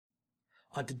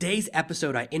On today's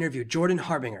episode, I interviewed Jordan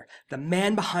Harbinger, the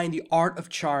man behind the Art of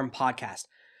Charm podcast.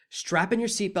 Strap in your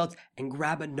seatbelts and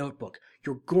grab a notebook.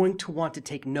 You're going to want to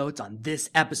take notes on this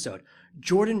episode.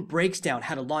 Jordan breaks down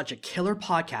how to launch a killer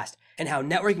podcast and how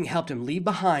networking helped him leave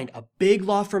behind a big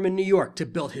law firm in New York to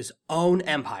build his own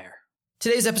empire.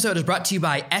 Today's episode is brought to you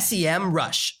by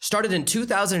SEMrush. Started in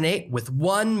 2008 with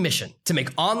one mission: to make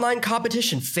online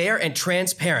competition fair and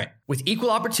transparent with equal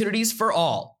opportunities for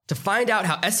all. To find out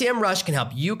how SEMrush can help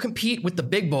you compete with the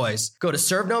big boys, go to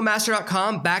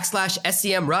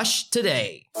servenomaster.com/SEMrush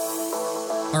today.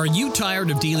 Are you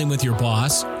tired of dealing with your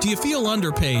boss? Do you feel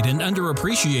underpaid and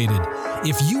underappreciated?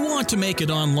 If you want to make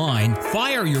it online,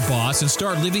 fire your boss and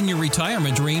start living your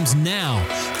retirement dreams now,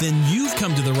 then you've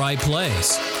come to the right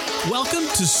place. Welcome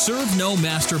to Serve No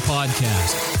Master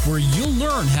Podcast, where you'll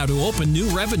learn how to open new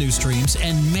revenue streams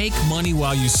and make money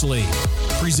while you sleep.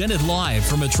 Presented live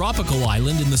from a tropical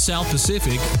island in the South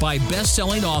Pacific by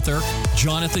best-selling author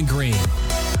Jonathan Green.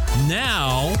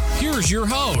 Now, here's your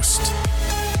host.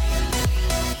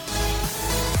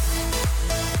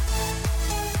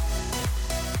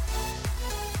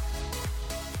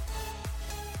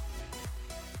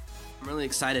 I'm really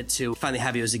excited to finally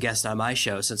have you as a guest on my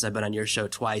show, since I've been on your show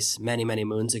twice, many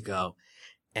moons ago.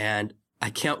 And I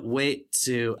can't wait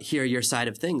to hear your side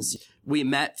of things. We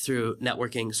met through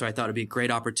networking, so I thought it'd be a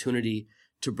great opportunity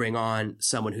to bring on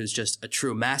someone who's just a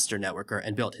true master networker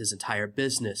and built his entire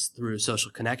business through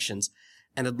social connections.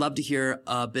 And I'd love to hear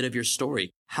a bit of your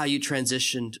story, how you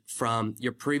transitioned from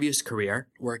your previous career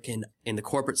working in the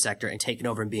corporate sector and taking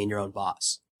over and being your own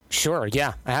boss. Sure,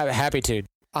 yeah, I'm happy to.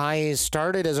 I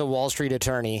started as a Wall Street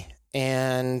attorney,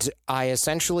 and I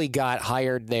essentially got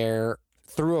hired there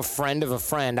through a friend of a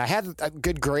friend. I had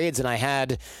good grades, and I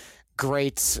had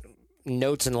great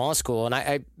notes in law school, and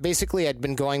I basically had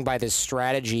been going by this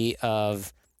strategy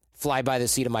of fly by the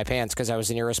seat of my pants because I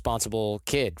was an irresponsible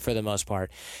kid for the most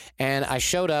part. And I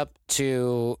showed up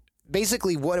to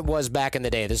basically what it was back in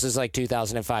the day. This is like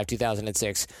 2005,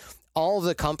 2006. All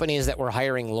the companies that were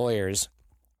hiring lawyers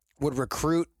would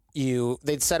recruit you.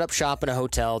 They'd set up shop in a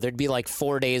hotel. There'd be like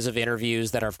 4 days of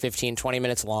interviews that are 15, 20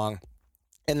 minutes long.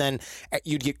 And then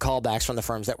you'd get callbacks from the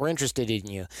firms that were interested in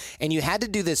you. And you had to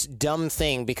do this dumb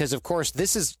thing because, of course,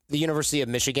 this is the University of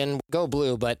Michigan. Go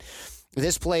Blue. But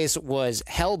this place was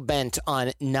hell-bent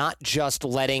on not just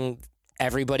letting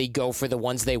everybody go for the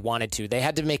ones they wanted to. They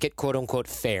had to make it, quote-unquote,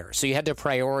 fair. So you had to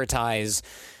prioritize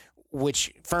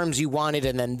which firms you wanted,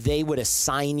 and then they would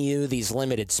assign you these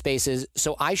limited spaces.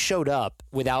 So I showed up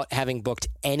without having booked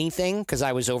anything because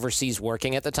I was overseas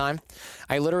working at the time.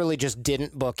 I literally just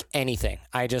didn't book anything.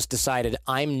 I just decided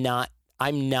I'm not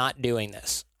doing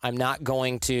this. I'm not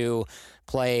going to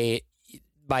play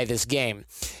by this game.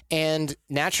 And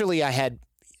naturally I had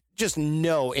just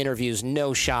no interviews,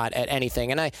 no shot at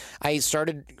anything. And I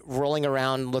started rolling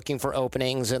around looking for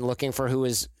openings and looking for who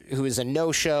is a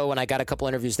no-show, and I got a couple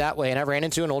interviews that way. And I ran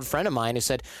into an old friend of mine who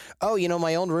said, "Oh,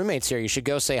 my old roommate's here. You should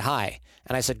go say hi."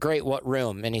 And I said, "Great, what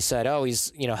room?" And he said, "Oh,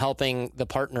 he's helping the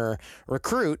partner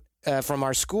recruit from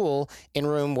our school in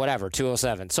room whatever,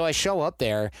 207. So I show up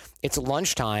there. It's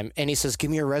lunchtime, and he says,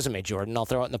 "Give me your resume, Jordan. I'll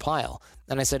throw it in the pile."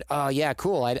 And I said, "Oh, yeah,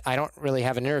 cool. I don't really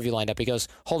have an interview lined up." He goes,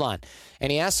 "Hold on."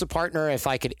 And he asked the partner if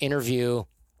I could interview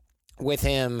with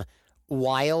him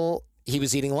while he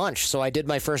was eating lunch. So I did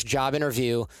my first job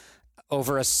interview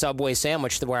over a Subway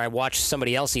sandwich where I watched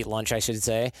somebody else eat lunch, I should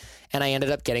say. And I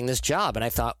ended up getting this job. And I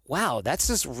thought, wow, that's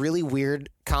this really weird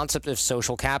concept of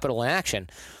social capital in action.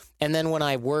 And then when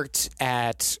I worked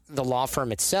at the law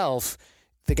firm itself,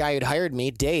 the guy who'd hired me,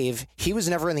 Dave, he was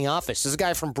never in the office. This is a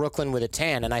guy from Brooklyn with a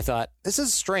tan. And I thought, this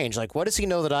is strange. Like, what does he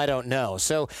know that I don't know?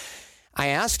 So I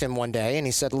asked him one day, and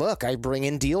he said, "Look, I bring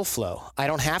in deal flow. I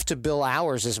don't have to bill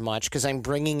hours as much because I'm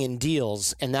bringing in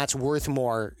deals, and that's worth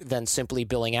more than simply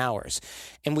billing hours."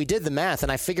 And we did the math, and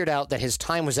I figured out that his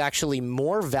time was actually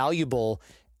more valuable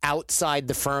outside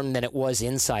the firm than it was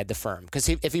inside the firm. Because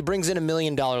if he brings in $1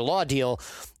 million law deal,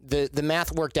 the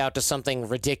math worked out to something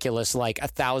ridiculous like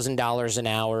 $1,000 an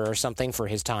hour or something for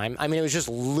his time. I mean, it was just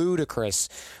ludicrous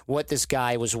what this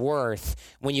guy was worth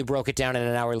when you broke it down on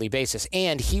an hourly basis.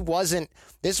 And this wasn't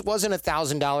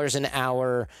 $1,000 an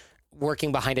hour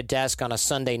working behind a desk on a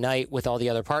Sunday night with all the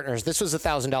other partners. This was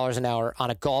 $1,000 an hour on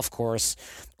a golf course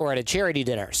or at a charity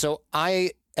dinner. So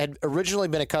I had originally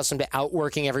been accustomed to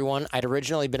outworking everyone. I'd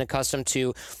originally been accustomed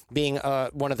to being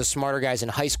one of the smarter guys in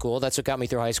high school. That's what got me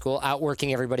through high school.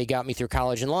 Outworking everybody got me through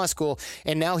college and law school.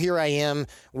 And now here I am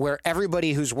where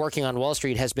everybody who's working on Wall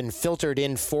Street has been filtered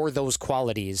in for those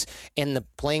qualities. And the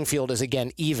playing field is,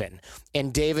 again, even.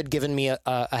 And David given me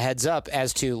a heads up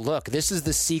as to, look, this is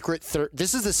the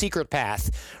secret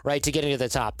path, right, to getting to the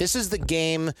top. This is the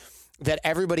game that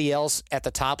everybody else at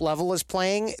the top level is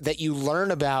playing that you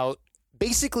learn about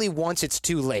basically once it's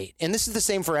too late. And this is the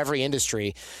same for every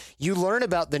industry. You learn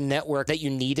about the network that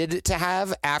you needed to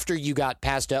have after you got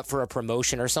passed up for a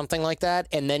promotion or something like that.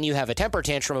 And then you have a temper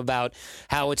tantrum about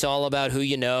how it's all about who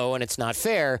you know and it's not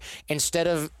fair, instead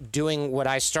of doing what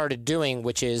I started doing,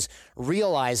 which is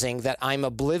realizing that I'm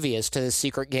oblivious to the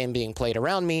secret game being played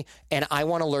around me and I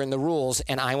want to learn the rules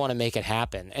and I want to make it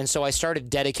happen. And so I started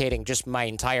dedicating just my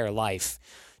entire life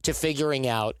to figuring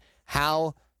out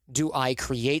how do I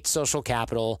create social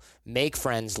capital, make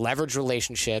friends, leverage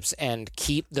relationships, and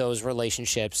keep those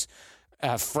relationships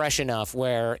fresh enough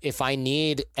where if I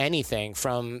need anything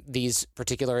from these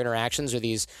particular interactions or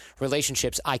these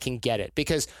relationships, I can get it.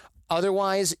 Because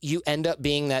otherwise, you end up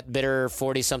being that bitter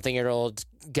 40-something-year-old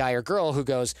guy or girl who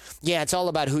goes, yeah, it's all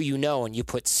about who you know, and you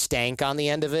put stank on the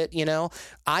end of it, you know?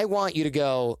 I want you to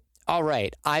go, all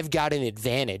right, I've got an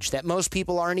advantage that most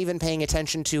people aren't even paying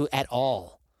attention to at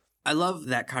all. I love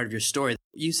that part of your story.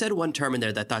 You said one term in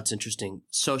there that I thought's interesting,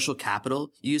 social capital.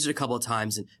 You used it a couple of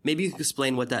times, and maybe you can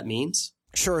explain what that means?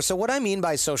 Sure. So what I mean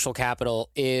by social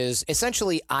capital is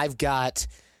essentially I've got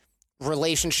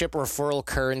relationship referral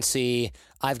currency.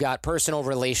 I've got personal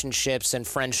relationships and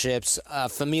friendships,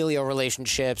 familial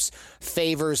relationships,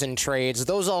 favors and trades.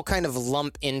 Those all kind of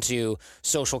lump into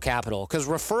social capital, because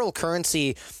referral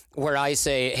currency, where I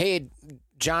say, hey,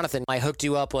 Jonathan, I hooked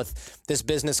you up with this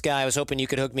business guy. I was hoping you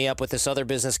could hook me up with this other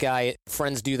business guy.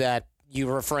 Friends do that.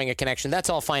 You referring a connection. That's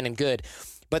all fine and good.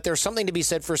 But there's something to be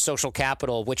said for social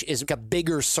capital, which is a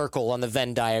bigger circle on the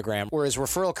Venn diagram, whereas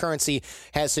referral currency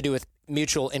has to do with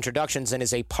mutual introductions and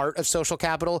is a part of social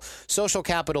capital. Social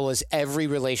capital is every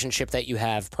relationship that you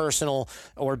have, personal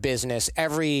or business,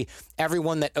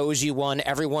 everyone that owes you one,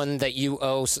 everyone that you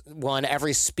owe one,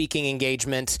 every speaking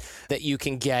engagement that you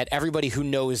can get, everybody who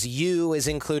knows you is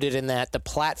included in that, the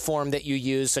platform that you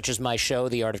use, such as my show,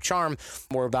 The Art of Charm,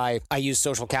 whereby I use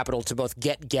social capital to both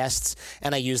get guests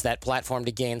and I use that platform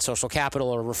to gain social capital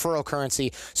or referral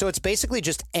currency. So it's basically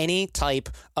just any type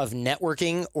of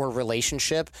networking or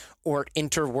relationship or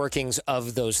interworkings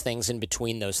of those things in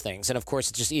between those things. And of course,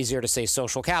 it's just easier to say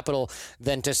social capital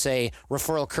than to say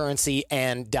referral currency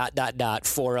and ...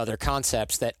 four other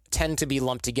concepts that tend to be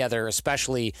lumped together,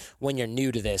 especially when you're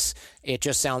new to this. It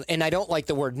just sounds, and I don't like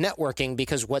the word networking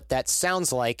because what that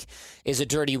sounds like is a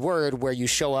dirty word where you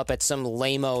show up at some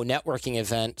lame-o networking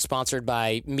event sponsored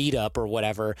by Meetup or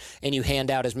whatever, and you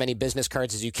hand out as many business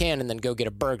cards as you can and then go get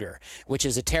a burger, which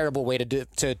is a terrible way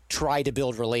to try to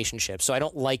build relationships. So I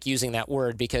don't like using that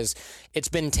word because it's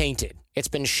been tainted. It's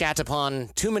been shat upon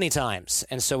too many times,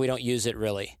 and so we don't use it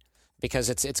really, because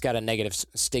it's got a negative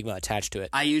stigma attached to it.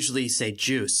 I usually say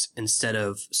juice instead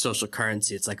of social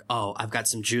currency. It's like, oh, I've got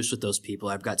some juice with those people.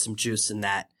 I've got some juice in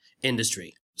that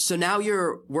industry. So now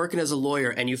you're working as a lawyer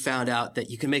and you found out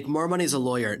that you can make more money as a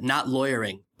lawyer, not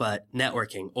lawyering, but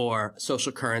networking or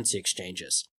social currency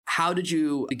exchanges. How did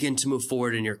you begin to move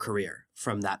forward in your career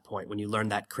from that point when you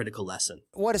learned that critical lesson?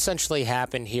 What essentially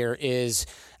happened here is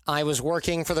I was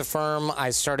working for the firm.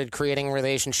 I started creating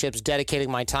relationships, dedicating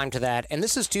my time to that. And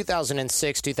this is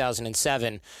 2006,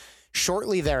 2007.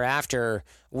 Shortly thereafter,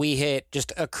 we hit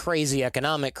just a crazy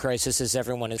economic crisis, as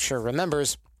everyone is sure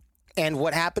remembers. And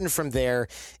what happened from there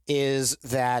is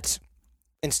that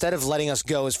instead of letting us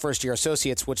go as first-year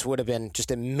associates, which would have been just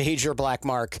a major black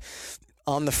mark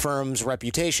on the firm's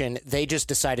reputation, they just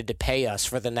decided to pay us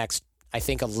for the next, I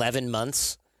think, 11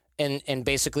 months. And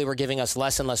basically were giving us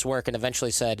less and less work and eventually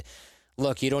said,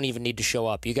 look, you don't even need to show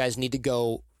up. You guys need to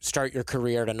go start your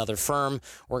career at another firm.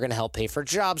 We're going to help pay for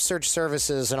job search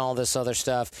services and all this other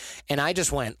stuff. And I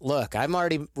just went, look, I'm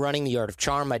already running The Art of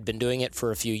Charm. I'd been doing it for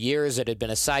a few years. It had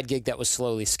been a side gig that was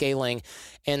slowly scaling.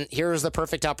 And here was the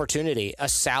perfect opportunity, a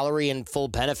salary and full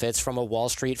benefits from a Wall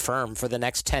Street firm for the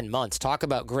next 10 months. Talk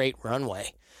about great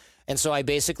runway. And so I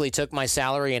basically took my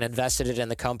salary and invested it in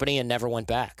the company and never went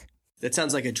back. That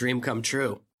sounds like a dream come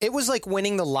true. It was like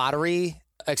winning the lottery,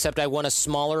 except I won a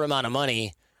smaller amount of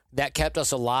money that kept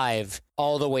us alive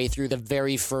all the way through the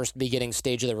very first beginning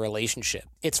stage of the relationship.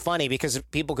 It's funny because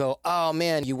people go, oh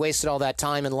man, you wasted all that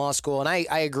time in law school. And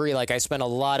I agree. Like I spent a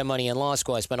lot of money in law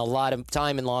school. I spent a lot of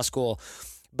time in law school.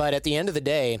 But at the end of the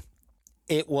day,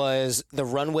 it was the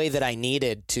runway that I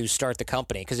needed to start the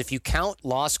company. Because if you count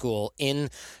law school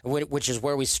which is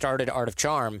where we started Art of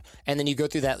Charm, and then you go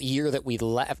through that year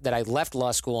that I left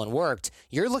law school and worked,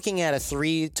 you're looking at a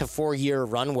 3 to 4 year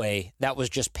runway that was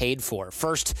just paid for.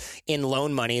 First in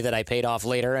loan money that I paid off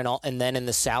later, and then in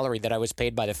the salary that I was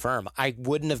paid by the firm. I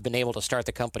wouldn't have been able to start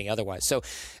the company otherwise. So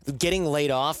getting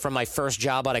laid off from my first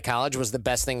job out of college was the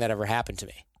best thing that ever happened to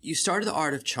me. You started the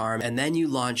Art of Charm, and then you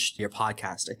launched your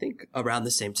podcast, I think around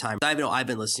the same time. I know I've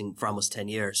been listening for almost 10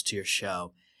 years to your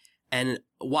show, and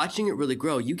watching it really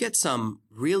grow. You get some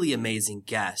really amazing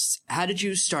guests. How did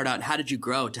you start out, and how did you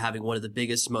grow to having one of the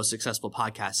biggest, most successful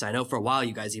podcasts? I know for a while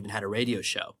you guys even had a radio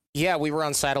show. Yeah, we were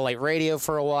on satellite radio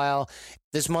for a while.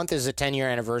 This month is a 10-year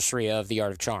anniversary of The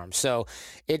Art of Charm, so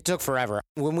it took forever.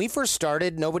 When we first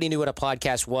started, nobody knew what a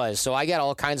podcast was, so I got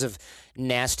all kinds of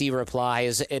nasty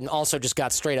replies and also just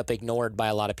got straight up ignored by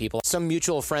a lot of people. Some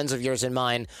mutual friends of yours and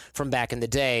mine from back in the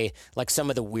day, like some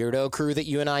of the weirdo crew that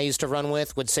you and I used to run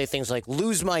with, would say things like,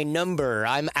 "Lose my number,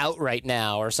 I'm out right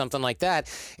now," or something like that.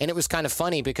 And it was kind of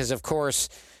funny because, of course,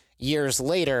 years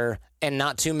later, and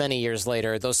not too many years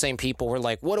later, those same people were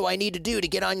like, "What do I need to do to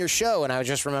get on your show?" And I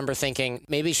just remember thinking,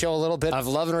 maybe show a little bit of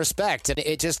love and respect. And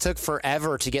it just took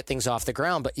forever to get things off the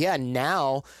ground. But yeah,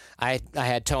 now I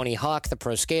had Tony Hawk, the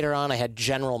pro skater, on. I had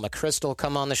General McChrystal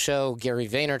come on the show, Gary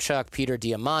Vaynerchuk, Peter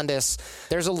Diamandis.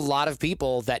 There's a lot of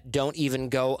people that don't even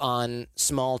go on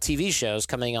small TV shows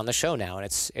coming on the show now. And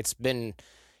it's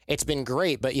been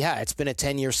great. But yeah, it's been a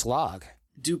 10-year slog.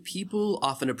 Do people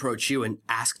often approach you and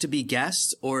ask to be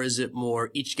guests, or is it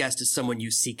more each guest is someone you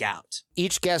seek out?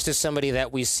 Each guest is somebody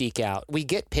that we seek out. We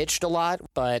get pitched a lot,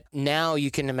 but now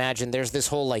you can imagine there's this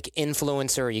whole like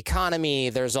influencer economy.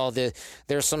 There's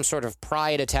some sort of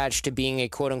pride attached to being a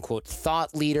quote unquote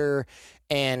thought leader.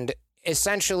 And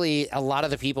essentially, a lot of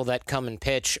the people that come and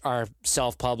pitch are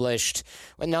self-published.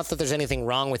 Not that there's anything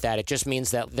wrong with that. It just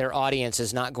means that their audience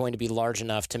is not going to be large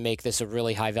enough to make this a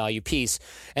really high-value piece.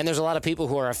 And there's a lot of people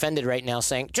who are offended right now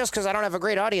saying, just because I don't have a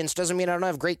great audience doesn't mean I don't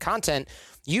have great content.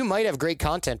 You might have great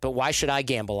content, but why should I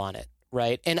gamble on it?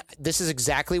 Right. And this is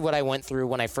exactly what I went through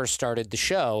when I first started the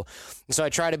show. And so I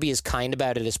try to be as kind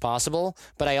about it as possible.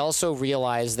 But I also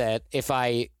realize that if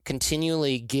I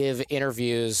continually give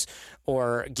interviews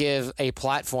or give a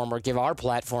platform or give our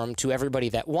platform to everybody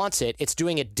that wants it, it's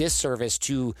doing a disservice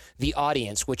to the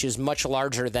audience, which is much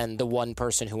larger than the one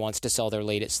person who wants to sell their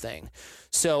latest thing.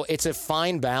 So it's a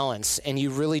fine balance, and you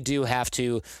really do have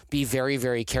to be very,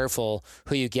 very careful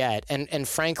who you get. And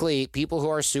frankly, people who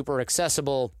are super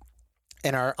accessible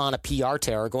and are on a PR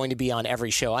tear are going to be on every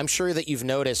show. I'm sure that you've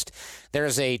noticed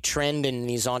there's a trend in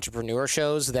these entrepreneur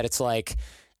shows that it's like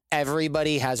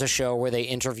everybody has a show where they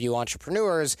interview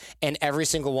entrepreneurs, and every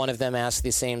single one of them asks the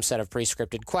same set of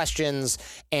pre-scripted questions,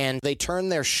 and they turn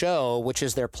their show, which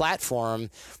is their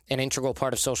platform, an integral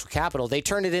part of social capital, they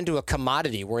turn it into a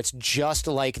commodity where it's just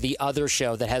like the other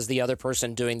show that has the other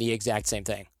person doing the exact same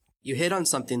thing. You hit on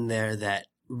something there that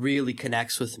really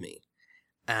connects with me.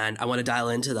 And I want to dial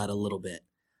into that a little bit.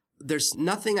 There's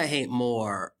nothing I hate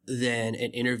more than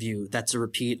an interview that's a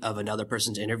repeat of another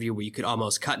person's interview where you could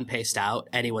almost cut and paste out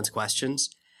anyone's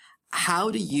questions. How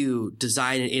do you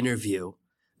design an interview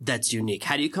that's unique?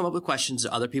 How do you come up with questions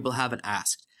that other people haven't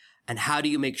asked? And how do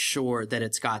you make sure that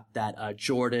it's got that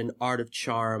Jordan Art of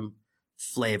Charm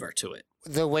flavor to it?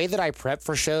 The way that I prep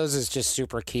for shows is just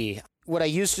super key. What I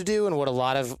used to do and what a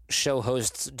lot of show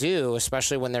hosts do,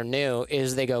 especially when they're new,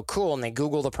 is they go, cool, and they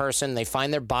Google the person, they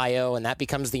find their bio, and that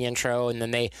becomes the intro, and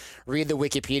then they read the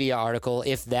Wikipedia article,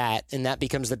 if that, and that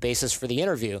becomes the basis for the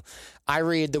interview. I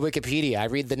read the Wikipedia. I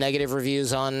read the negative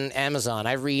reviews on Amazon.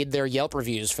 I read their Yelp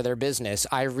reviews for their business.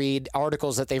 I read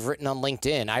articles that they've written on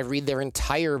LinkedIn. I read their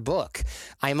entire book.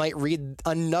 I might read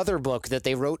another book that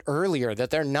they wrote earlier that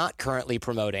they're not currently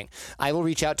promoting. I will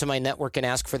reach out to my network and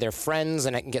ask for their friends,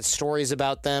 and I can get stories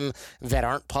about them that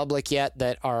aren't public yet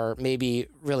that are maybe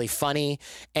really funny,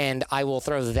 and I will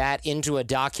throw that into a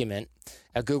document,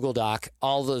 a Google Doc,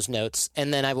 all those notes,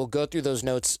 and then I will go through those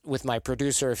notes with my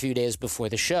producer a few days before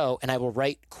the show, and I will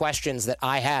write questions that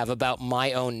I have about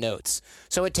my own notes.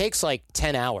 So it takes like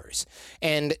 10 hours.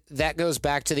 And that goes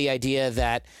back to the idea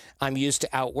that I'm used to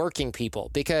outworking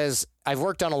people, because I've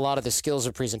worked on a lot of the skills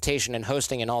of presentation and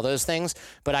hosting and all those things,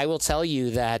 but I will tell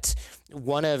you that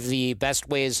one of the best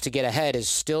ways to get ahead is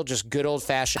still just good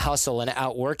old-fashioned hustle and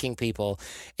outworking people.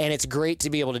 And it's great to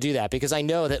be able to do that, because I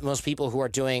know that most people who are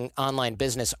doing online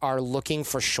business are looking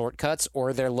for shortcuts,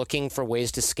 or they're looking for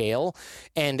ways to scale.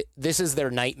 And this is their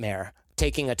nightmare,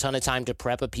 taking a ton of time to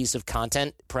prep a piece of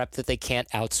content, prep that they can't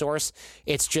outsource.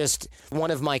 It's just one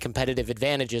of my competitive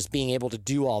advantages, being able to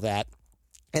do all that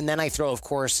And then I throw, of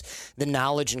course, the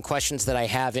knowledge and questions that I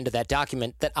have into that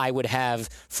document that I would have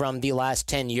from the last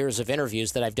 10 years of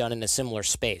interviews that I've done in a similar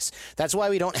space. That's why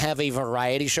we don't have a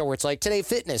variety show where it's like today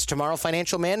fitness, tomorrow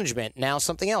financial management, now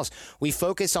something else. We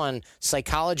focus on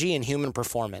psychology and human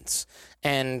performance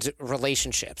and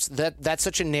relationships. That's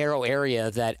such a narrow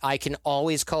area that I can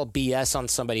always call BS on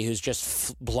somebody who's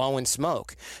just blowing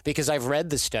smoke, because I've read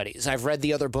the studies. I've read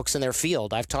the other books in their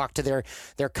field. I've talked to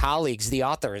their colleagues, the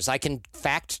authors. I can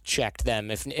fact check them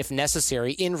if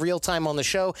necessary in real time on the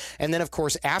show. And then, of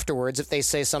course, afterwards, if they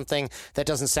say something that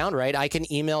doesn't sound right, I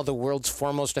can email the world's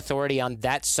foremost authority on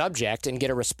that subject and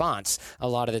get a response a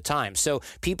lot of the time. So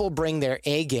people bring their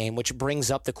A game, which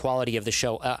brings up the quality of the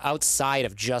show outside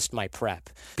of just my prep.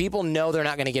 People know they're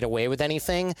not going to get away with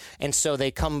anything, and so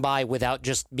they come by without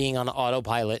just being on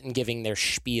autopilot and giving their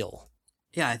spiel.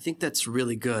 Yeah, I think that's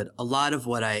really good. A lot of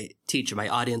what I teach, and my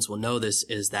audience will know this,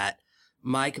 is that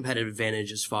my competitive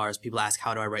advantage as far as people ask,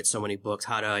 how do I write so many books?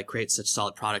 How do I create such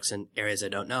solid products in areas I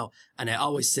don't know? And I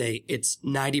always say it's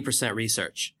 90%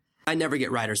 research. I never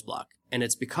get writer's block, and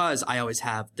it's because I always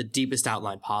have the deepest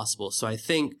outline possible. So I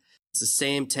think it's the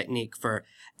same technique for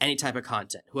any type of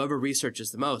content. Whoever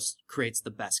researches the most creates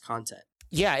the best content.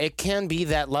 Yeah, it can be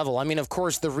that level. I mean, of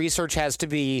course, the research has to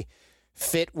be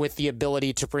fit with the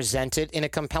ability to present it in a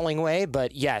compelling way.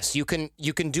 But yes, you can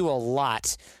do a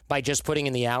lot by just putting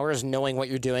in the hours, knowing what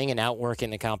you're doing, and outworking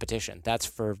the competition. That's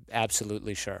for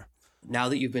absolutely sure. Now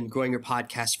that you've been growing your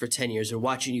podcast for 10 years and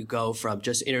watching you go from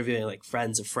just interviewing like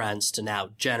friends of friends to now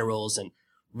generals and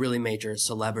really major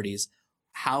celebrities,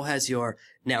 how has your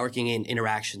networking and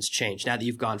interactions changed now that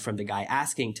you've gone from the guy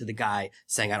asking to the guy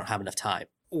saying, I don't have enough time?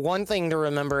 One thing to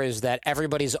remember is that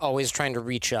everybody's always trying to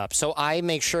reach up. So I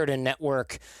make sure to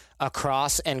network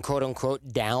across and quote unquote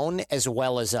down as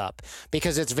well as up,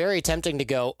 because it's very tempting to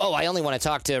go, oh, I only want to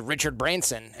talk to Richard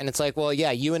Branson. And it's like, well,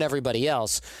 yeah, you and everybody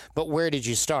else, but where did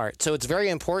you start? So it's very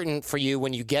important for you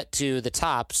when you get to the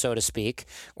top, so to speak,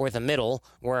 or the middle,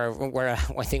 where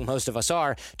I think most of us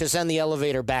are, to send the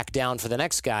elevator back down for the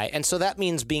next guy. And so that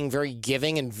means being very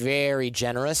giving and very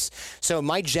generous. So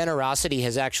my generosity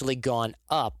has actually gone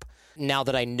up now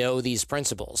that I know these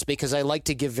principles, because I like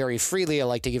to give very freely. I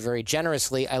like to give very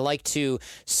generously. I like to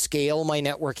scale my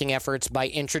networking efforts by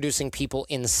introducing people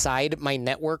inside my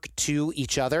network to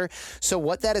each other. So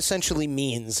what that essentially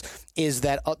means is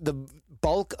that the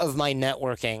bulk of my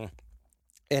networking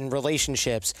and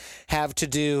relationships have to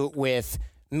do with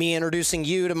me introducing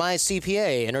you to my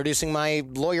CPA, introducing my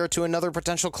lawyer to another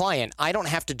potential client. I don't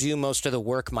have to do most of the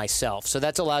work myself. So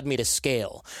that's allowed me to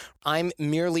scale. I'm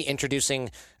merely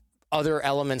introducing other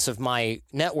elements of my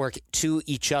network to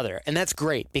each other. And that's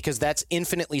great, because that's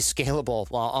infinitely scalable,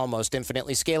 well, almost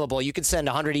infinitely scalable. You could send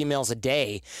 100 emails a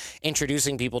day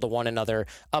introducing people to one another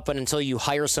up until you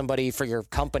hire somebody for your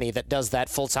company that does that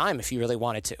full time if you really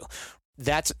wanted to.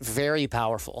 That's very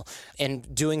powerful.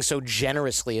 And doing so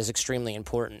generously is extremely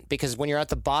important, because when you're at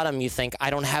the bottom, you think, I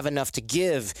don't have enough to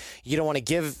give. You don't want to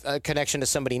give a connection to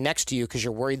somebody next to you because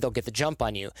you're worried they'll get the jump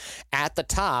on you. At the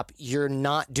top, you're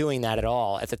not doing that at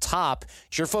all. At the top,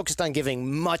 you're focused on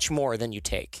giving much more than you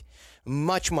take.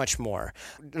 Much, much more.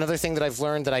 Another thing that I've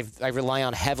learned that I rely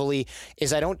on heavily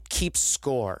is I don't keep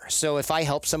score. So if I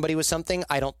help somebody with something,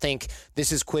 I don't think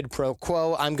this is quid pro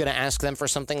quo. I'm going to ask them for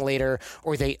something later,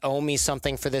 or they owe me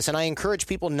something for this. And I encourage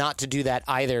people not to do that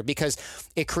either, because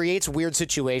it creates weird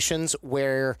situations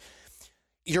where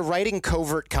you're writing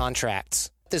covert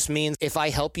contracts. This means if I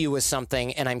help you with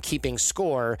something and I'm keeping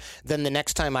score, then the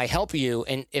next time I help you,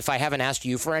 and if I haven't asked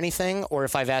you for anything, or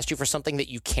if I've asked you for something that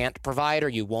you can't provide or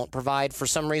you won't provide for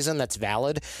some reason that's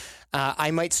valid,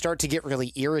 I might start to get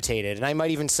really irritated. And I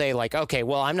might even say like, okay,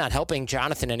 well, I'm not helping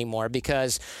Jonathan anymore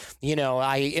because,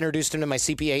 I introduced him to my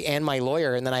CPA and my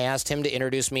lawyer, and then I asked him to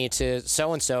introduce me to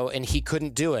so-and-so, and he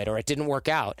couldn't do it, or it didn't work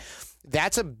out.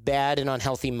 That's a bad and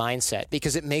unhealthy mindset,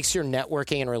 because it makes your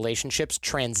networking and relationships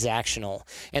transactional.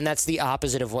 And that's the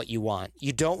opposite of what you want.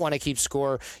 You don't want to keep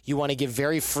score. You want to give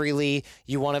very freely.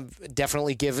 You want to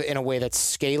definitely give in a way that's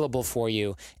scalable for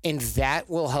you. And that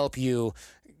will help you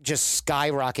just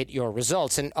skyrocket your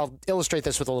results. And I'll illustrate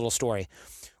this with a little story.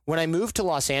 When I moved to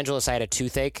Los Angeles, I had a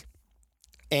toothache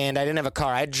and I didn't have a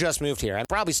car. I had just moved here. I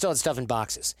probably still had stuff in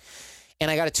boxes. And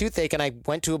I got a toothache, and I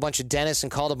went to a bunch of dentists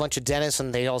and called a bunch of dentists,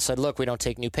 and they all said, look, we don't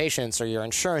take new patients, or your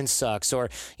insurance sucks, or,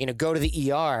 go to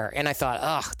the ER. And I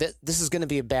thought, this is going to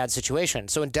be a bad situation.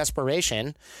 So in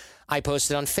desperation, I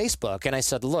posted on Facebook, and I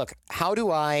said, look, how do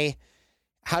I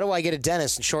get a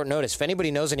dentist in short notice? If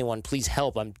anybody knows anyone, please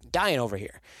help. I'm dying over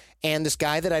here. And this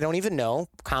guy that I don't even know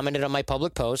commented on my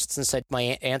public posts and said,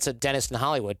 my aunt's a dentist in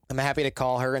Hollywood. I'm happy to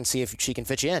call her and see if she can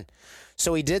fit you in.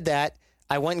 So he did that.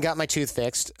 I went and got my tooth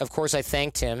fixed. Of course, I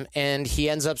thanked him, and he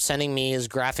ends up sending me his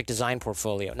graphic design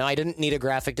portfolio. Now, I didn't need a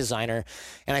graphic designer,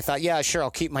 and I thought, yeah, sure,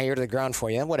 I'll keep my ear to the ground for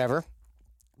you, whatever.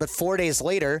 But 4 days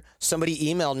later, somebody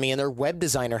emailed me, and their web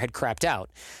designer had crapped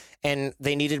out. And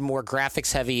they needed more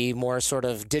graphics heavy, more sort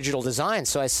of digital design.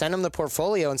 So I sent him the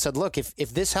portfolio and said, look, if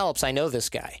this helps, I know this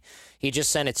guy. He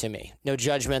just sent it to me. No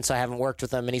judgments. I haven't worked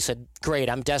with him. And he said, great,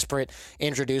 I'm desperate.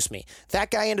 Introduce me. That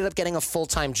guy ended up getting a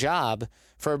full-time job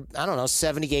for, I don't know,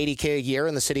 70, 80K a year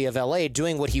in the city of LA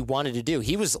doing what he wanted to do.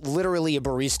 He was literally a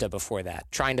barista before that,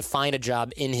 trying to find a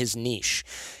job in his niche.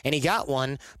 And he got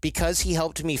one because he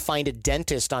helped me find a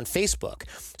dentist on Facebook.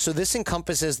 So this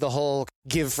encompasses the whole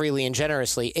give freely and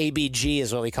generously. ABG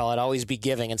is what we call it, always be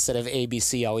giving instead of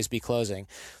ABC, always be closing.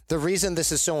 The reason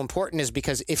this is so important is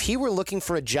because if he were looking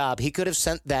for a job, he could have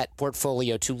sent that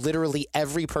portfolio to literally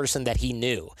every person that he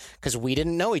knew because we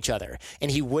didn't know each other, and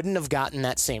he wouldn't have gotten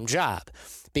that same job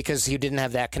because he didn't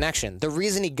have that connection. The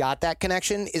reason he got that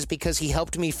connection is because he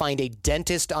helped me find a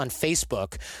dentist on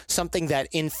Facebook, something that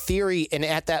in theory and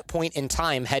at that point in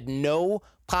time had no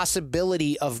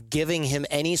possibility of giving him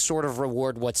any sort of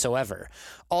reward whatsoever.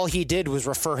 All he did was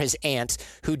refer his aunt,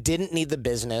 who didn't need the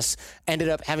business, ended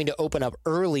up having to open up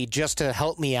early just to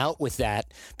help me out with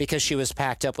that because she was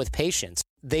packed up with patients.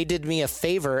 They did me a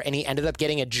favor, and he ended up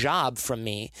getting a job from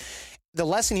me. The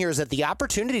lesson here is that the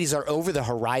opportunities are over the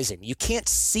horizon. You can't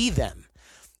see them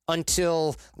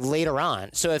until later on.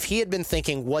 So if he had been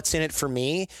thinking, what's in it for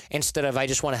me, instead of I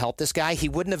just want to help this guy, he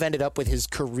wouldn't have ended up with his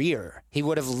career. He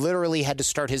would have literally had to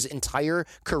start his entire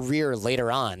career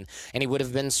later on, and he would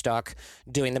have been stuck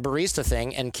doing the barista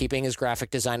thing and keeping his graphic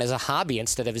design as a hobby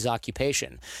instead of his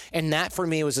occupation. And that for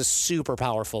me was a super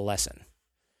powerful lesson.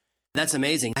 That's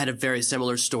amazing. I had a very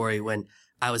similar story when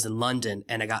I was in London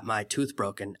and I got my tooth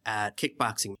broken at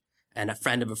kickboxing, and a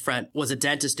friend of a friend was a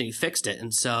dentist and he fixed it.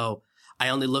 And so I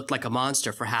only looked like a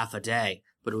monster for half a day,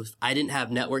 but if I didn't have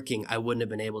networking, I wouldn't have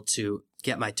been able to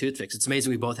get my tooth fixed. It's amazing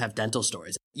we both have dental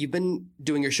stories. You've been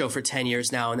doing your show for 10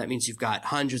 years now, and that means you've got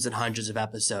hundreds and hundreds of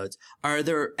episodes. Are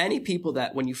there any people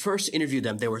that when you first interviewed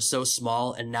them, they were so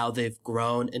small and now they've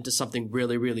grown into something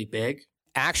really, really big?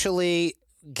 Actually,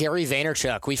 Gary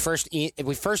Vaynerchuk, we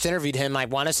first interviewed him, I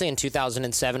want to say in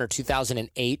 2007 or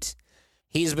 2008.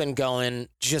 He's been going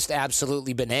just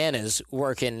absolutely bananas,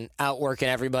 outworking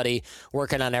everybody,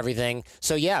 working on everything.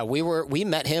 So yeah, we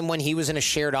met him when he was in a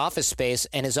shared office space,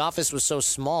 and his office was so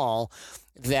small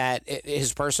that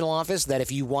his personal office, that if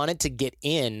you wanted to get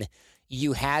in,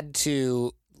 you had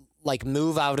to like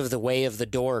move out of the way of the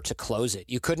door to close it.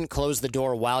 You couldn't close the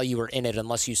door while you were in it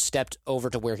unless you stepped over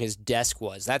to where his desk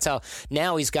was. That's how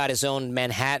now he's got his own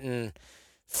Manhattan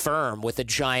firm with a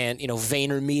giant,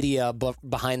 VaynerMedia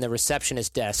behind the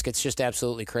receptionist desk. It's just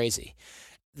absolutely crazy.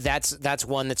 That's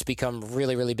one that's become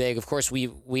really, really big. Of course, we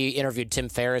interviewed Tim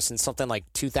Ferriss in something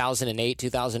like 2008,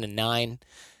 2009.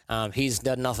 He's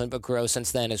done nothing but grow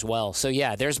since then as well. So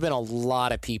yeah, there's been a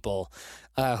lot of people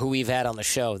who we've had on the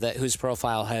show whose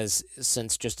profile has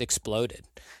since just exploded.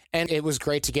 And it was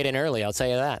great to get in early, I'll tell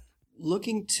you that.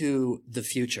 Looking to the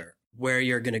future, where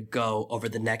you're going to go over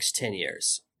the next 10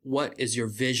 years, what is your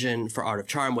vision for Art of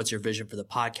Charm? What's your vision for the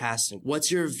podcast? And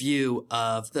what's your view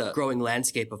of the growing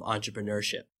landscape of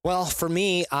entrepreneurship? Well, for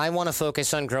me, I want to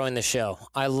focus on growing the show.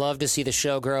 I love to see the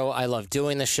show grow. I love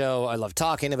doing the show. I love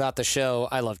talking about the show.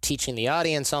 I love teaching the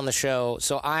audience on the show.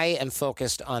 So I am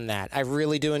focused on that. I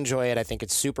really do enjoy it. I think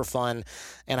it's super fun.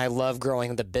 And I love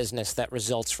growing the business that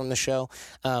results from the show.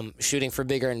 Shooting for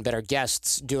bigger and better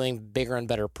guests, doing bigger and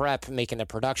better prep, making the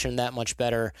production that much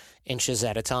better, inches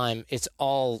at a time. It's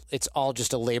all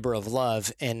just a labor of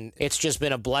love. And it's just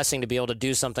been a blessing to be able to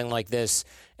do something like this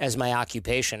as my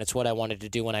occupation. It's what I wanted to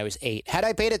do when I was 8. Had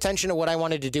I paid attention to what I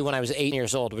wanted to do when I was 8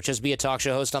 years old, which is be a talk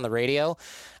show host on the radio,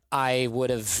 I would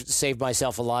have saved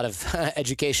myself a lot of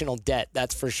educational debt,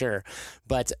 that's for sure.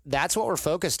 But that's what we're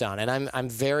focused on, and I'm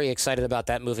very excited about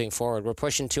that moving forward. We're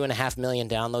pushing 2.5 million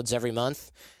downloads every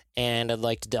month, and I'd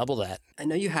like to double that. I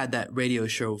know you had that radio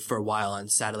show for a while on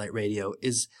satellite radio.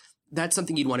 Is that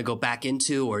something you'd want to go back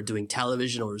into, or doing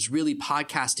television, or is really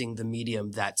podcasting the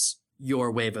medium that's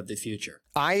your wave of the future?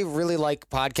 I really like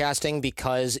podcasting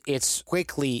because it's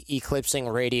quickly eclipsing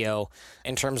radio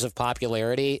in terms of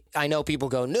popularity. I know people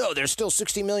go, no, there's still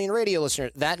 60 million radio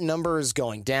listeners. That number is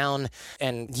going down,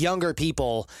 and younger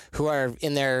people who are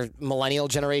in their millennial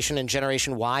generation and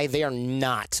Generation Y, they are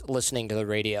not listening to the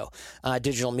radio.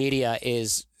 Digital media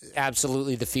is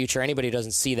absolutely the future. Anybody who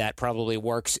doesn't see that probably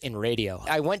works in radio.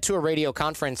 I went to a radio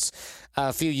conference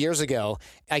a few years ago.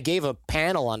 I gave a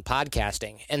panel on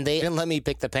podcasting, and they didn't let me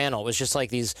pick the panel. It was just like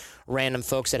these random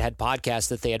folks that had podcasts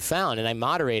that they had found, and I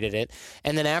moderated it.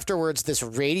 And then afterwards, this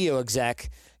radio exec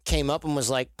came up and was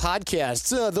like, podcasts,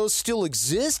 those still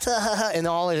exist? And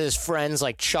all of his friends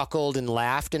like chuckled and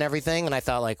laughed and everything. And I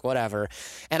thought like, whatever.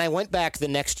 And I went back the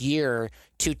next year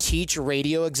to teach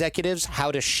radio executives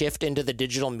how to shift into the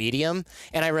digital medium.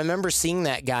 And I remember seeing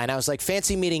that guy and I was like,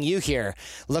 fancy meeting you here.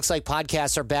 Looks like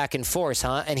podcasts are back in force,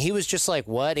 huh? And he was just like,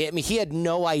 what? I mean, he had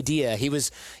no idea. He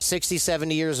was 60,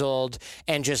 70 years old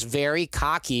and just very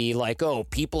cocky, like, oh,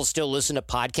 people still listen to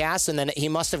podcasts. And then he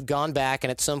must have gone back and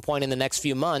at some point in the next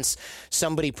few months,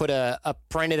 somebody put a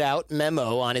printed out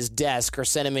memo on his desk or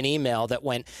sent him an email that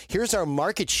went, here's our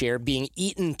market share being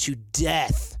eaten to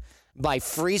death by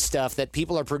free stuff that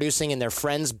people are producing in their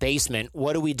friend's basement.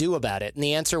 What do we do about it? And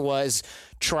the answer was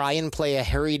try and play a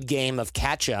harried game of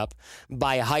catch up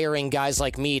by hiring guys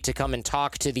like me to come and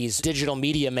talk to these digital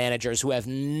media managers who have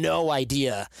no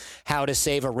idea how to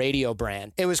save a radio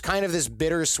brand. It was kind of this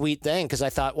bittersweet thing because I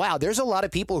thought, wow, there's a lot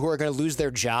of people who are going to lose their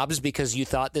jobs because you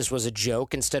thought this was a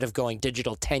joke instead of going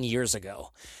digital 10 years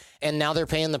ago. And now they're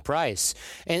paying the price.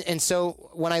 And so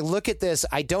when I look at this,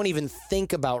 I don't even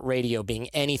think about radio being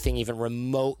anything even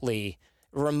remotely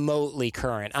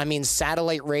current. I mean,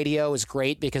 satellite radio is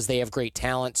great because they have great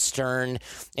talent. Stern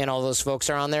and all those folks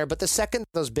are on there. But the second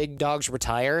those big dogs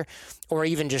retire or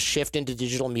even just shift into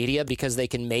digital media because they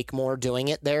can make more doing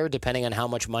it there, depending on how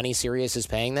much money Sirius is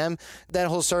paying them, that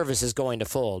whole service is going to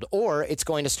fold. Or it's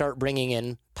going to start bringing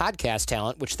in podcast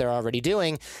talent, which they're already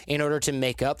doing, in order to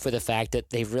make up for the fact that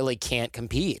they really can't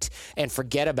compete and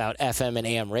forget about FM and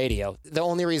AM radio. The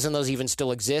only reason those even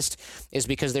still exist is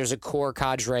because there's a core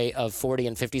cadre of 40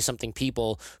 and 50-something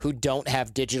people who don't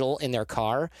have digital in their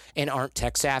car and aren't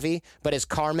tech savvy. But as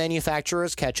car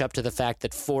manufacturers catch up to the fact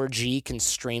that 4G can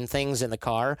stream things in the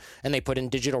car and they put in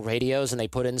digital radios and they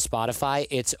put in Spotify,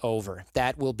 it's over.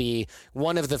 That will be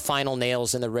one of the final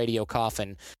nails in the radio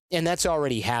coffin. And that's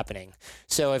already happening.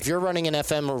 So if you're running an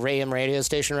FM or AM radio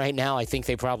station right now, I think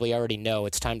they probably already know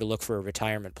it's time to look for a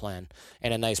retirement plan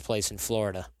and a nice place in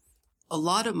Florida. A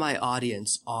lot of my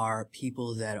audience are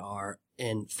people that are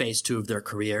in phase 2 of their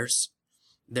careers.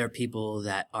 They're people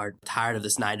that are tired of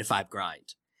this 9-to-5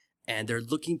 grind and they're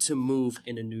looking to move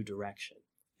in a new direction.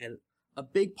 And a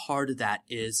big part of that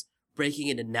is breaking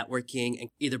into networking and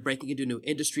either breaking into a new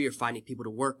industry or finding people to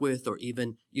work with or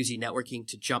even using networking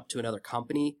to jump to another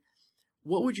company.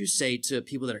 What would you say to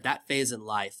people that are at that phase in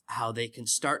life, how they can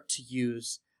start to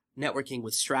use networking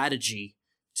with strategy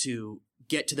to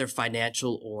get to their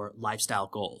financial or lifestyle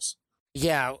goals?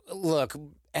 Yeah, look,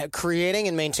 creating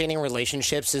and maintaining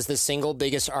relationships is the single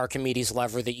biggest Archimedes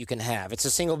lever that you can have. It's the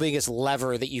single biggest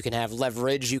lever that you can have,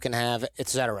 leverage you can have,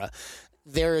 etc.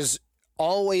 There's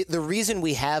always the reason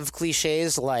we have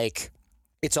cliches like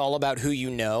it's all about who you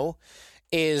know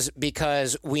is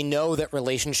because we know that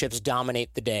relationships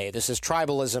dominate the day. This is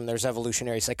tribalism. There's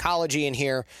evolutionary psychology in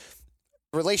here.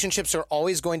 Relationships are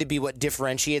always going to be what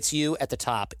differentiates you at the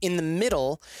top. In the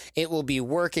middle, it will be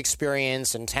work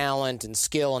experience and talent and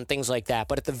skill and things like that.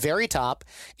 But at the very top,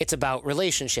 it's about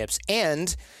relationships.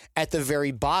 And at the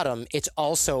very bottom, it's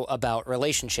also about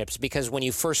relationships because when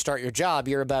you first start your job,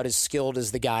 you're about as skilled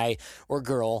as the guy or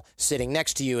girl sitting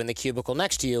next to you in the cubicle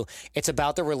next to you. It's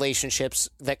about the relationships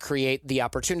that create the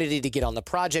opportunity to get on the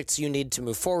projects you need to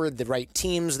move forward, the right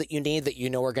teams that you need that you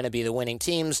know are going to be the winning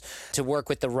teams, to work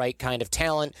with the right kind of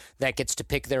talent that gets to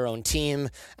pick their own team.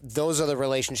 Those are the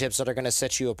relationships that are going to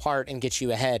set you apart and get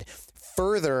you ahead.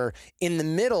 Further, in the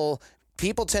middle,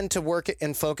 people tend to work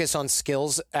and focus on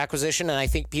skills acquisition, and I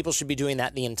think people should be doing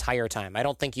that the entire time. I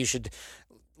don't think you should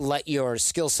let your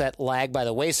skill set lag by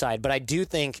the wayside, but I do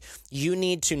think you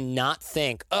need to not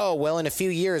think, oh, well, in a few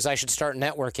years I should start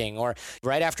networking, or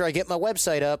right after I get my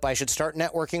website up, I should start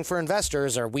networking for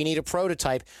investors, or we need a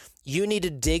prototype. You need to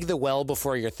dig the well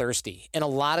before you're thirsty. And a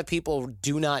lot of people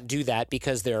do not do that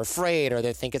because they're afraid or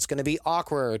they think it's going to be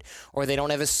awkward or they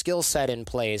don't have a skill set in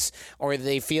place or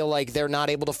they feel like they're not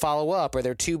able to follow up or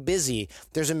they're too busy.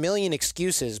 There's a million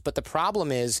excuses. But the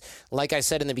problem is, like I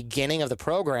said in the beginning of the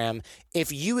program,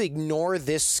 if you ignore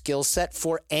this skill set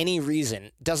for any reason,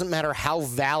 doesn't matter how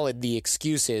valid the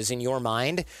excuse is in your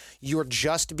mind, you're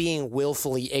just being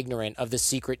willfully ignorant of the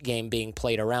secret game being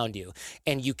played around you.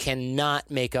 And you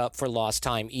cannot make up up for lost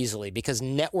time easily, because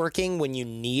networking when you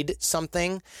need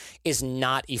something is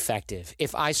not effective.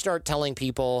 If I start telling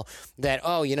people that,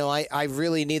 oh, I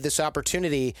really need this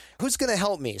opportunity, who's going to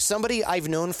help me? Somebody I've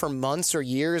known for months or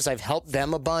years. I've helped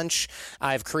them a bunch.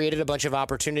 I've created a bunch of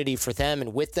opportunity for them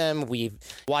and with them. We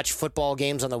watch football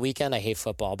games on the weekend. I hate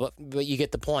football, but you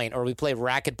get the point. Or we play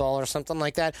racquetball or something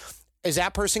like that. Is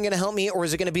that person going to help me, or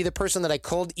is it going to be the person that I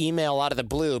cold email out of the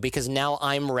blue because now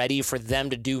I'm ready for them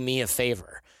to do me a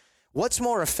favor? What's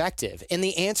more effective? And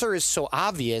the answer is so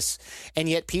obvious, and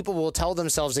yet people will tell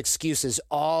themselves excuses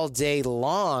all day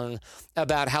long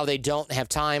about how they don't have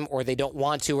time, or they don't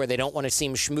want to, or they don't want to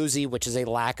seem schmoozy, which is a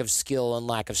lack of skill and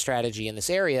lack of strategy in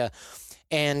this area.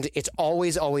 And it's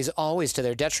always, always, always to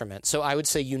their detriment. So I would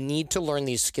say you need to learn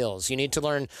these skills. You need to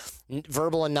learn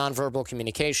verbal and nonverbal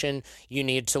communication. You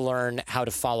need to learn how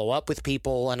to follow up with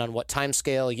people and on what time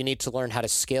scale. You need to learn how to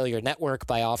scale your network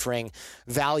by offering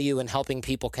value and helping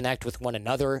people connect with one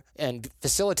another and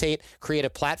create a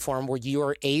platform where you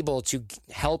are able to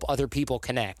help other people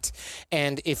connect.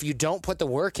 And if you don't put the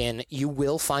work in, you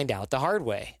will find out the hard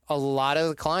way. A lot of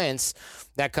the clients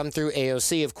that come through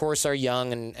AOC, of course, are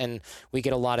young, and we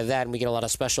get a lot of that, and we get a lot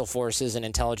of special forces and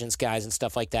intelligence guys and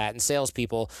stuff like that, and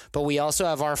salespeople. But we also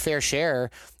have our fair share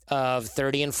of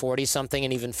 30 and 40 something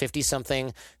and even 50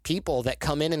 something people that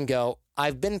come in and go,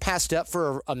 I've been passed up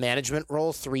for a management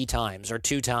role 3 times or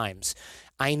 2 times.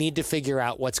 I need to figure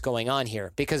out what's going on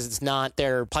here, because it's not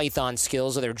their Python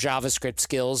skills or their JavaScript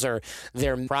skills or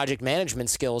their project management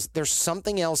skills. There's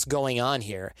something else going on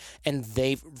here. And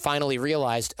they finally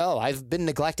realized, oh, I've been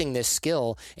neglecting this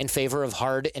skill in favor of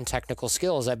hard and technical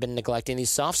skills. I've been neglecting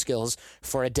these soft skills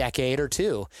for a decade or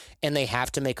 2, and they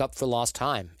have to make up for lost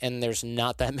time. And there's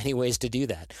not that many ways to do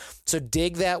that. So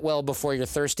dig that well before you're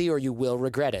thirsty, or you will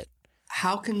regret it.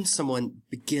 How can someone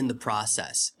begin the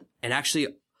process and actually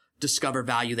discover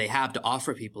value they have to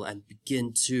offer people and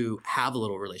begin to have a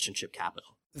little relationship capital?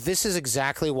 This is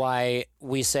exactly why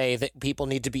we say that people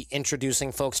need to be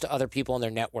introducing folks to other people in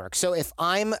their network. So if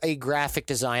I'm a graphic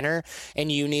designer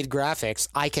and you need graphics,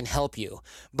 I can help you.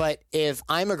 But if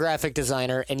I'm a graphic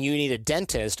designer and you need a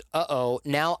dentist,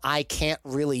 now I can't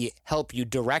really help you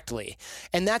directly.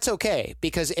 And that's okay,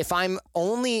 because if I'm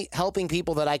only helping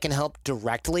people that I can help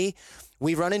directly,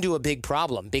 we run into a big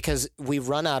problem because we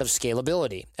run out of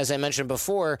scalability. As I mentioned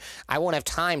before, I won't have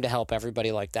time to help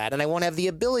everybody like that, and I won't have the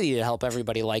ability to help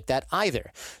everybody like that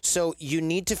either. So you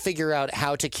need to figure out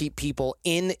how to keep people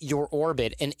in your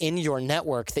orbit and in your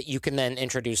network that you can then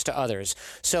introduce to others.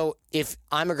 So if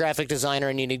I'm a graphic designer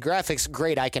and you need graphics,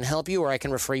 great, I can help you, or I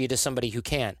can refer you to somebody who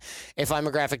can. If I'm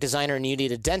a graphic designer and you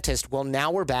need a dentist, well, now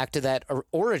we're back to that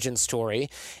origin story,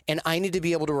 and I need to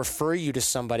be able to refer you to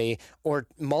somebody or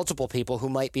multiple people who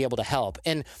might be able to help.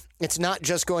 And it's not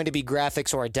just going to be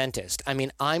graphics or a dentist. I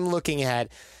mean, I'm looking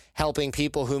at helping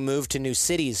people who move to new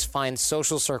cities find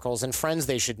social circles and friends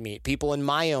they should meet, people in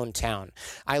my own town.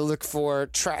 I look for,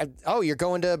 you're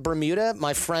going to Bermuda?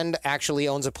 My friend actually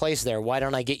owns a place there. Why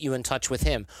don't I get you in touch with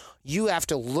him? You have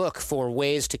to look for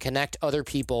ways to connect other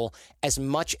people as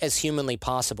much as humanly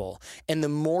possible. And the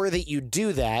more that you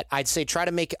do that, I'd say try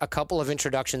to make a couple of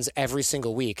introductions every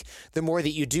single week. The more that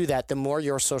you do that, the more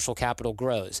your social capital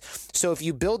grows. So if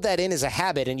you build that in as a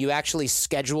habit and you actually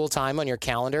schedule time on your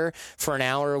calendar for an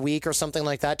hour a week or something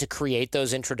like that to create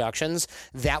those introductions,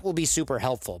 that will be super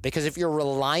helpful. Because if you're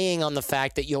relying on the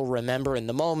fact that you'll remember in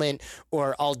the moment,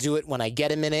 or I'll do it when I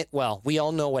get a minute, well, we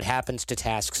all know what happens to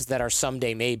tasks that are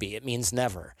someday maybe. It means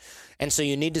never. And so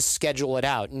you need to schedule it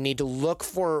out. You need to look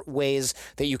for ways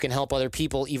that you can help other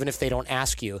people, even if they don't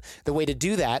ask you. The way to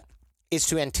do that is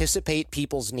to anticipate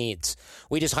people's needs.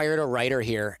 We just hired a writer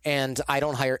here, and I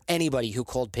don't hire anybody who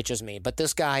cold pitches me. But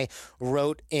this guy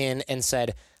wrote in and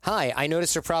said, hi, I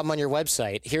noticed a problem on your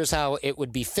website. Here's how it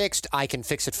would be fixed. I can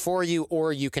fix it for you,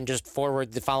 or you can just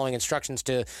forward the following instructions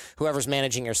to whoever's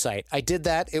managing your site. I did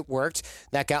that. It worked.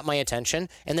 That got my attention.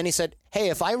 And then he said, hey,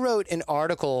 if I wrote an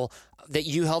article that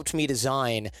you helped me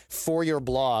design for your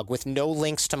blog with no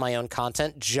links to my own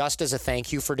content, just as a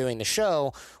thank you for doing the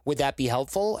show, would that be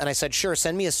helpful? And I said, sure,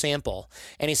 send me a sample.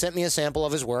 And he sent me a sample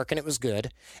of his work, and it was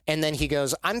good. And then he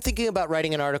goes, I'm thinking about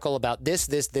writing an article about this,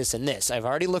 this, this, and this. I've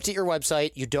already looked at your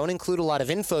website. You don't include a lot of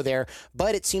info there,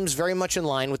 but it seems very much in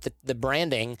line with the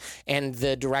branding and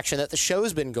the direction that the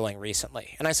show's been going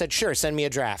recently. And I said, sure, send me a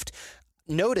draft.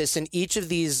 Notice in each of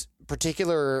these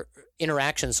particular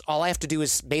interactions, all I have to do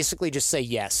is basically just say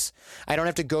yes. I don't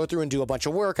have to go through and do a bunch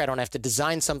of work. I don't have to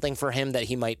design something for him that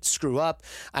he might screw up.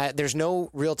 There's no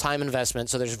real time investment,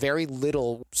 so there's very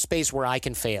little space where I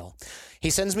can fail.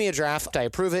 He sends me a draft. I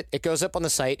approve it. It goes up on the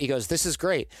site. He goes, this is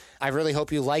great. I really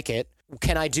hope you like it.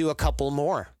 Can I do a couple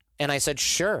more? And I said,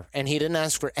 sure. And he didn't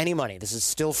ask for any money. This is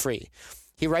still free.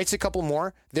 He writes a couple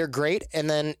more. They're great. And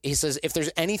then he says, if there's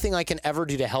anything I can ever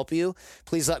do to help you,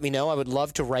 please let me know. I would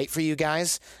love to write for you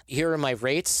guys. Here are my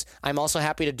rates. I'm also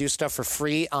happy to do stuff for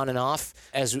free on and off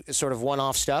as sort of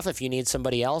one-off stuff if you need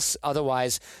somebody else.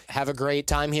 Otherwise, have a great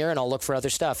time here and I'll look for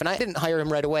other stuff. And I didn't hire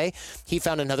him right away. He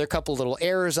found another couple little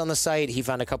errors on the site. He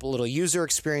found a couple little user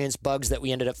experience bugs that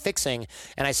we ended up fixing.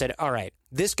 And I said, all right,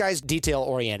 this guy's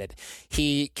detail-oriented.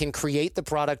 He can create the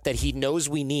product that he knows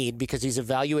we need because he's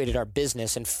evaluated our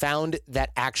business and found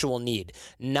that actual need.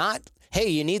 Not, hey,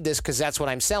 you need this because that's what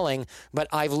I'm selling, but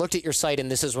I've looked at your site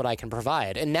and this is what I can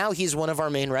provide. And now he's one of our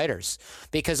main writers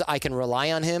because I can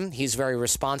rely on him. He's very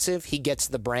responsive. He gets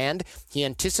the brand. He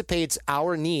anticipates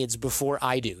our needs before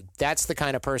I do. That's the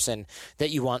kind of person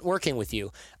that you want working with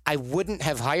you. I wouldn't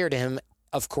have hired him,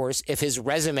 of course, if his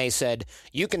resume said,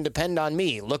 you can depend on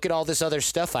me, look at all this other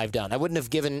stuff I've done. I wouldn't have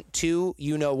given two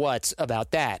you-know-whats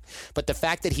about that. But the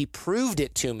fact that he proved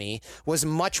it to me was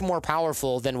much more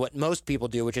powerful than what most people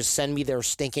do, which is send me their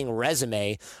stinking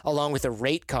resume along with a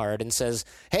rate card and says,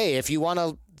 hey, if you want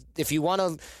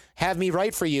to have me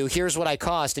write for you, here's what I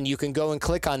cost, and you can go and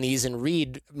click on these and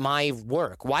read my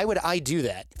work. Why would I do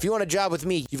that? If you want a job with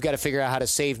me, you've got to figure out how to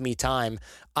save me time.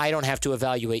 I don't have to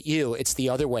evaluate you. It's the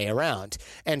other way around.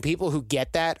 And people who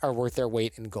get that are worth their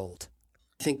weight in gold.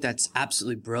 I think that's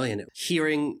absolutely brilliant.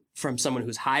 Hearing from someone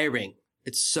who's hiring,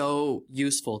 it's so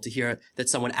useful to hear that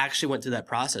someone actually went through that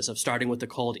process of starting with a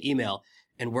cold email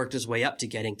and worked his way up to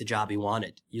getting the job he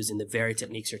wanted using the very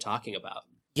techniques you're talking about.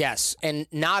 Yes, and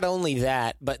not only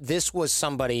that, but this was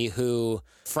somebody who,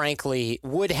 frankly,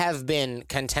 would have been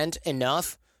content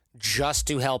enough just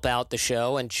to help out the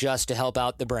show and just to help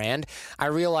out the brand. I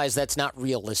realize that's not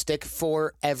realistic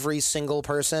for every single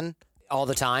person all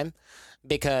the time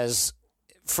because,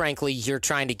 frankly, you're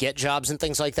trying to get jobs and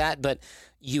things like that, but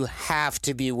you have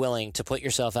to be willing to put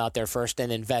yourself out there first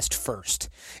and invest first.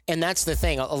 And that's the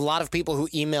thing. A lot of people who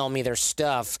email me their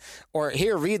stuff or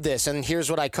here, read this and here's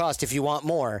what I cost if you want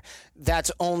more. That's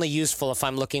only useful if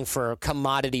I'm looking for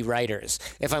commodity writers.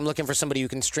 If I'm looking for somebody who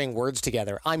can string words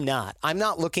together, I'm not. I'm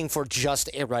not looking for just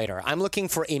a writer. I'm looking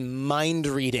for a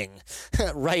mind-reading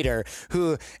writer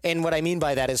who, and what I mean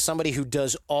by that is somebody who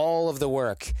does all of the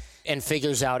work and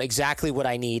figures out exactly what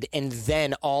I need, and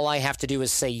then all I have to do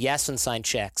is say yes and sign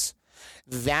checks.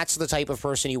 That's the type of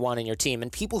person you want in your team.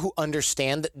 And people who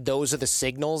understand that those are the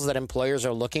signals that employers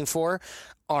are looking for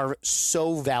are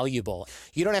so valuable.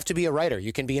 You don't have to be a writer.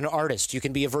 You can be an artist. You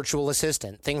can be a virtual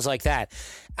assistant, things like that.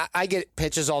 I get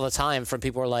pitches all the time from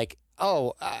people who are like,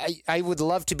 oh, I would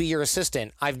love to be your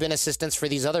assistant. I've been assistants for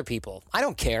these other people. I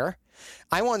don't care.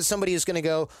 I want somebody who's going to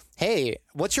go, hey,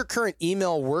 what's your current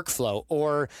email workflow?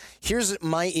 Or here's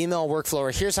my email workflow,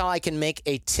 or here's how I can make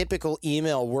a typical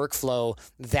email workflow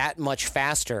that much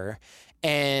faster.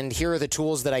 And here are the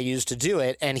tools that I use to do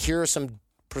it. And here are some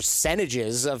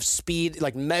percentages of speed,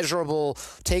 like measurable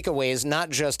takeaways, not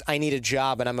just I need a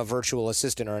job and I'm a virtual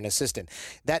assistant or an assistant.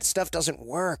 That stuff doesn't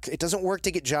work. It doesn't work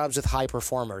to get jobs with high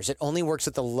performers. It only works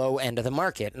at the low end of the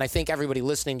market. And I think everybody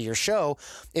listening to your show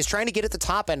is trying to get at the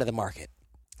top end of the market.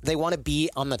 They want to be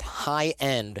on the high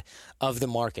end of the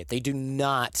market. They do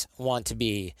not want to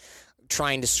be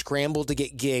trying to scramble to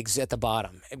get gigs at the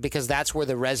bottom because that's where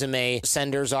the resume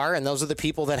senders are, and those are the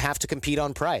people that have to compete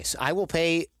on price. I will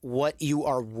pay what you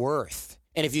are worth.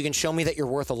 And if you can show me that you're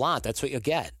worth a lot, that's what you'll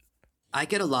get. I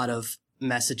get a lot of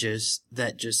messages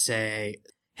that just say,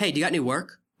 hey, do you got any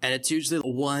work? And it's usually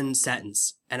one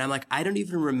sentence. And I'm like, I don't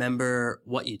even remember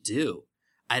what you do.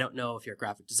 I don't know if you're a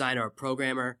graphic designer or a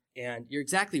programmer. And you're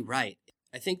exactly right.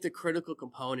 I think the critical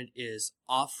component is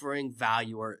offering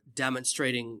value or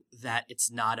demonstrating that it's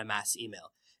not a mass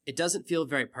email. It doesn't feel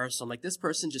very personal. Like this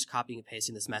person just copying and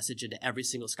pasting this message into every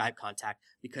single Skype contact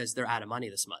because they're out of money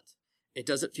this month. It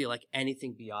doesn't feel like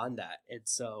anything beyond that. And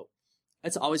so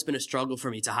it's always been a struggle for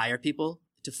me to hire people,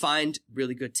 to find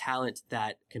really good talent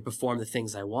that can perform the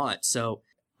things I want. So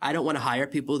I don't want to hire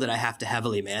people that I have to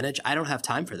heavily manage. I don't have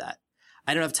time for that.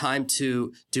 I don't have time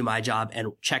to do my job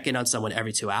and check in on someone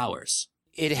every 2 hours.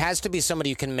 It has to be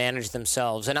somebody who can manage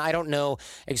themselves. And I don't know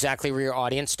exactly where your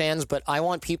audience stands, but I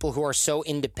want people who are so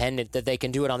independent that they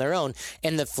can do it on their own.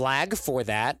 And the flag for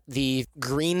that, the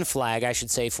green flag, I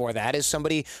should say, for that is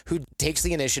somebody who takes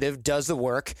the initiative, does the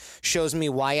work, shows me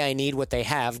why I need what they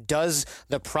have, does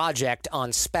the project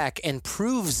on spec, and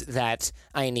proves that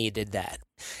I needed that.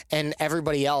 And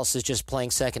everybody else is just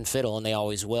playing second fiddle, and they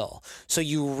always will. So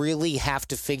you really have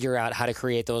to figure out how to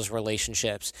create those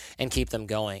relationships and keep them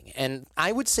going. And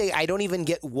I would say I don't even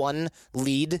get one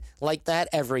lead like that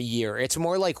every year. It's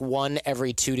more like one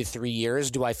every 2 to 3 years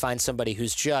do I find somebody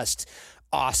who's just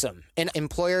awesome. And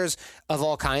employers of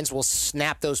all kinds will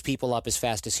snap those people up as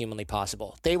fast as humanly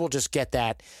possible. They will just get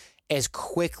that as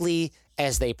quickly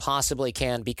as they possibly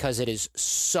can because it is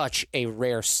such a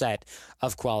rare set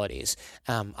of qualities.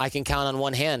 I can count on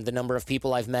one hand the number of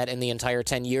people I've met in the entire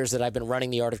 10 years that I've been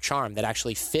running The Art of Charm that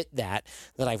actually fit that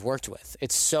I've worked with.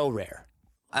 It's so rare.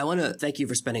 I want to thank you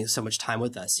for spending so much time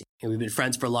with us. We've been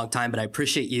friends for a long time, but I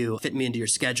appreciate you fitting me into your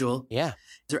schedule. Yeah. Is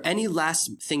there any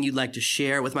last thing you'd like to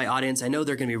share with my audience? I know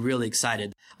they're going to be really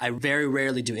excited. I very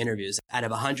rarely do interviews. Out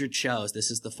of 100 shows,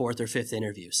 this is the 4th or 5th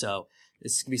interview. So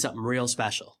this could be something real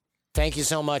special. Thank you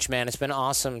so much, man. It's been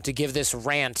awesome to give this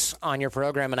rant on your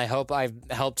program, and I hope I've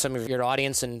helped some of your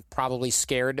audience and probably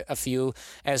scared a few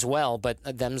as well, but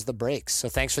them's the breaks. So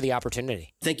thanks for the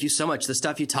opportunity. Thank you so much. The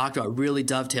stuff you talked about really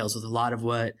dovetails with a lot of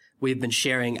what we've been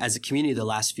sharing as a community the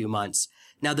last few months.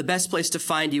 Now, the best place to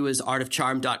find you is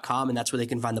artofcharm.com, and that's where they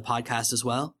can find the podcast as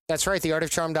well. That's right,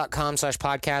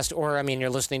 theartofcharm.com/podcast, or, you're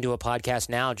listening to a podcast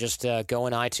now, just go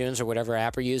in iTunes or whatever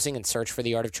app you're using and search for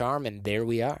The Art of Charm, and there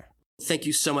we are. Thank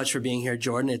you so much for being here,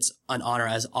 Jordan. It's an honor,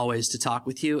 as always, to talk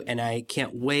with you, and I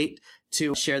can't wait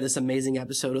to share this amazing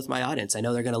episode with my audience. I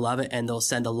know they're going to love it, and they'll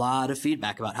send a lot of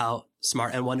feedback about how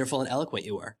smart and wonderful and eloquent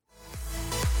you were.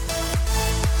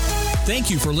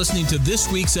 Thank you for listening to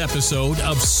this week's episode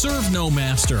of Serve No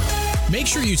Master. Make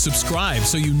sure you subscribe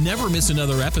so you never miss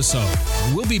another episode.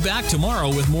 We'll be back tomorrow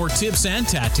with more tips and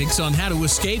tactics on how to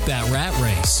escape that rat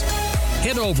race.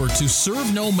 Head over to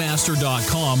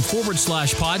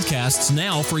servenomaster.com/podcasts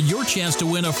now for your chance to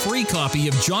win a free copy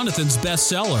of Jonathan's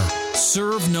bestseller,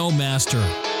 Serve No Master.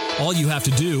 All you have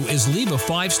to do is leave a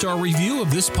 5-star review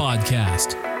of this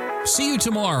podcast. See you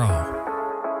tomorrow.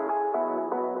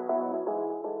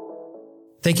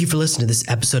 Thank you for listening to this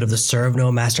episode of the Serve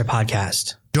No Master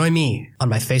podcast. Join me on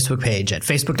my Facebook page at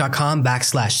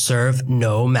facebook.com/Serve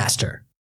No Master.